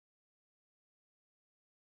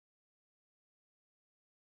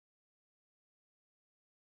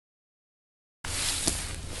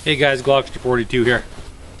Hey guys, Glockster42 here.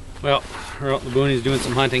 Well, we're out in the boonies doing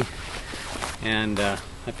some hunting, and I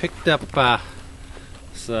picked up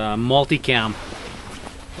this multi cam.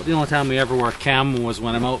 Well, the only time we ever wear cam was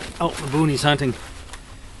when I'm out in the boonies hunting,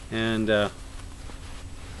 and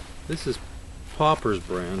this is Proppers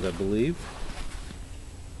brand, I believe.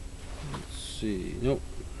 Let's see. Nope.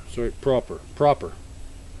 Sorry, Propper.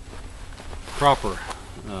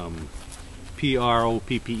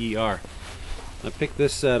 P-R-O-P-P-E-R. I picked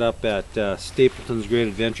this set up at Stapleton's Great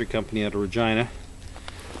Adventure Company out of Regina.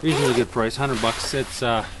 Reasonably good price, $100. It's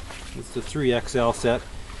the 3XL set.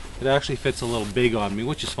 It actually fits a little big on me,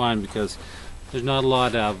 which is fine because there's not a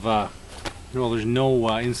lot of, there's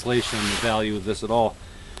no insulation on the value of this at all.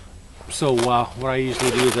 So what I usually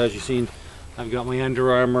do is, as you've seen, I've got my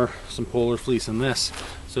Under Armour, some Polar Fleece, and this.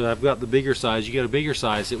 So I've got the bigger size. You get a bigger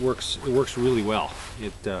size, it works really well.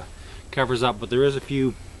 It covers up, but there is a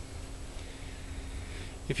few.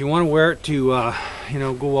 If you want to wear it to,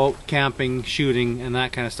 go out camping, shooting, and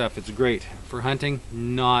that kind of stuff, it's great. For hunting,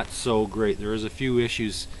 not so great. There is a few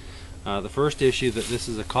issues. The first issue, that this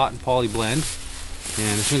is a cotton poly blend,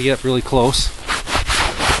 and it's going to get up really close.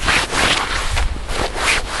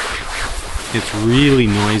 It's really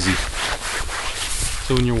noisy.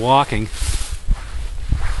 So when you're walking,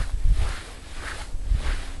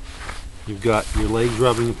 you've got your legs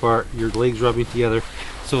rubbing apart, your legs rubbing together,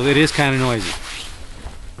 so it is kind of noisy.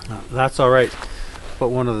 That's alright, but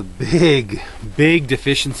one of the big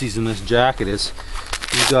deficiencies in this jacket is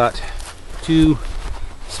you've got two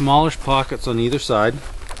smallish pockets on either side,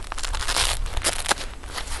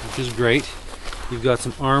 which is great. You've got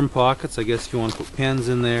some arm pockets, I guess if you want to put pens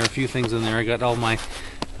in there, a few things in there. I got all my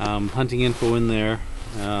hunting info in there.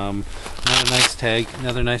 Another nice tag,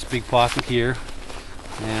 another nice big pocket here,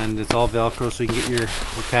 and it's all Velcro so you can get your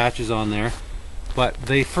patches on there. But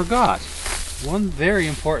they forgot one very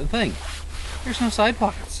important thing. There's no side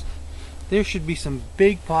pockets. There should be some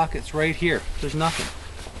big pockets right here. There's nothing.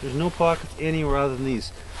 There's no pockets anywhere other than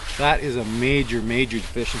these. That is a major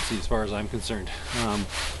deficiency as far as I'm concerned.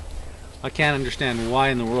 I can't understand why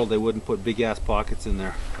in the world they wouldn't put big ass pockets in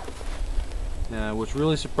there. Which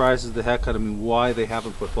really surprises the heck out of me, why they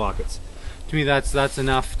haven't put pockets. To me, that's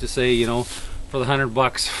enough to say, for the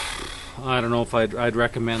 $100, I don't know if I'd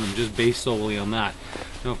recommend them just based solely on that.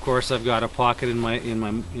 Now, of course, I've got a pocket in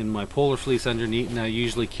my Polar Fleece underneath, and I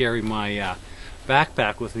usually carry my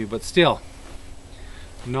backpack with me. But still,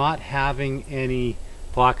 not having any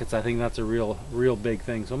pockets, I think that's a real big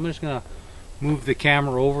thing. So I'm just gonna move the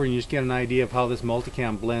camera over and you just get an idea of how this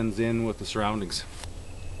multicam blends in with the surroundings.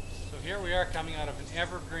 So here we are coming out of an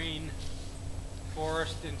evergreen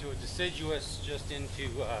forest into a deciduous, just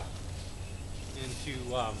into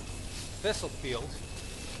thistle field,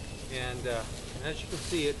 and as you can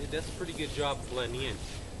see, it does a pretty good job of blending in.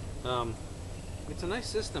 It's a nice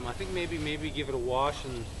system. I think maybe give it a wash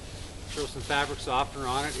and throw some fabric softener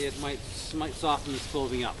on it. It might soften this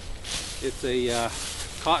clothing up. It's a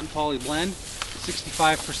cotton poly blend,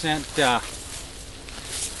 65%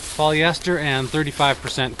 polyester and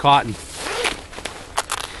 35% cotton.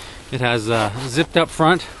 It has zipped up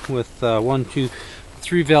front with 1, 2,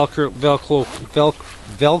 3 Velcro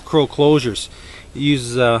closures. It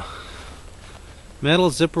uses a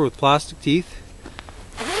metal zipper with plastic teeth.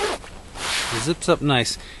 It zips up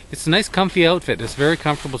nice. It's a nice comfy outfit. It's very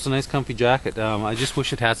comfortable. It's a nice comfy jacket. I just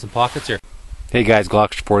wish it had some pockets here. Hey guys,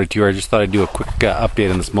 Glockster42. I just thought I'd do a quick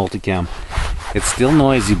update on this multicam. It's still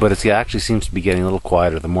noisy, but it actually seems to be getting a little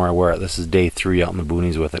quieter the more I wear it. This is day 3 out in the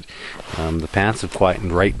boonies with it. The pants have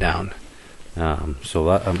quietened right down, so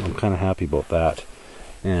I'm kind of happy about that.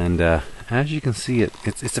 And as you can see,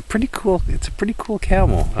 it's a pretty cool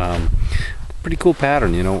camo, pretty cool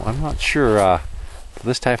pattern. I'm not sure for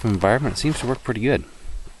this type of environment, it seems to work pretty good.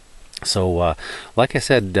 So like I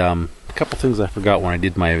said, a couple things I forgot when I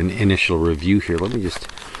did my initial review here. Let me just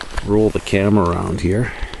roll the camera around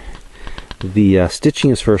here. The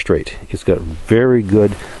stitching is first rate. It's got very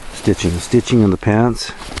good stitching. The stitching in the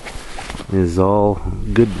pants is all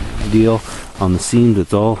good deal. On the seams,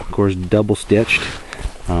 it's all, of course, double stitched.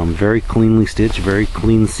 Very cleanly stitched, very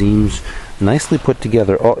clean seams, nicely put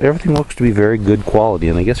together. Everything looks to be very good quality,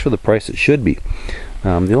 and I guess for the price it should be.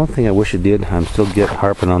 The only thing I wish it did, I'm still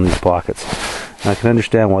harping on these pockets. I can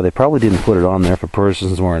understand why they probably didn't put it on there for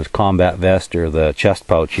persons wearing a combat vest or the chest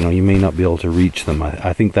pouch. You may not be able to reach them.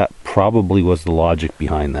 I think that probably was the logic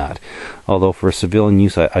behind that. Although for civilian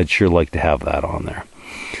use, I'd sure like to have that on there.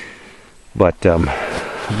 But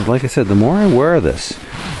like I said, the more I wear this,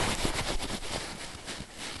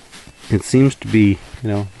 it seems to be,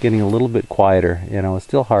 getting a little bit quieter. It's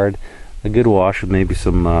still hard. a good wash with maybe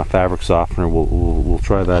some fabric softener. We'll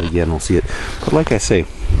try that again. We'll see it. But like I say,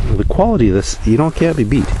 the quality of this, can't be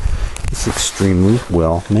beat. It's extremely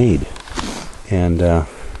well made, and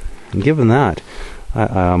given that,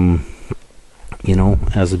 you know,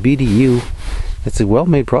 as a BDU, it's a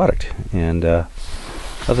well-made product, and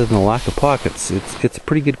other than the lack of pockets, it's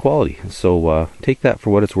pretty good quality. So take that for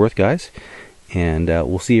what it's worth, guys, and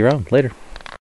we'll see you around later.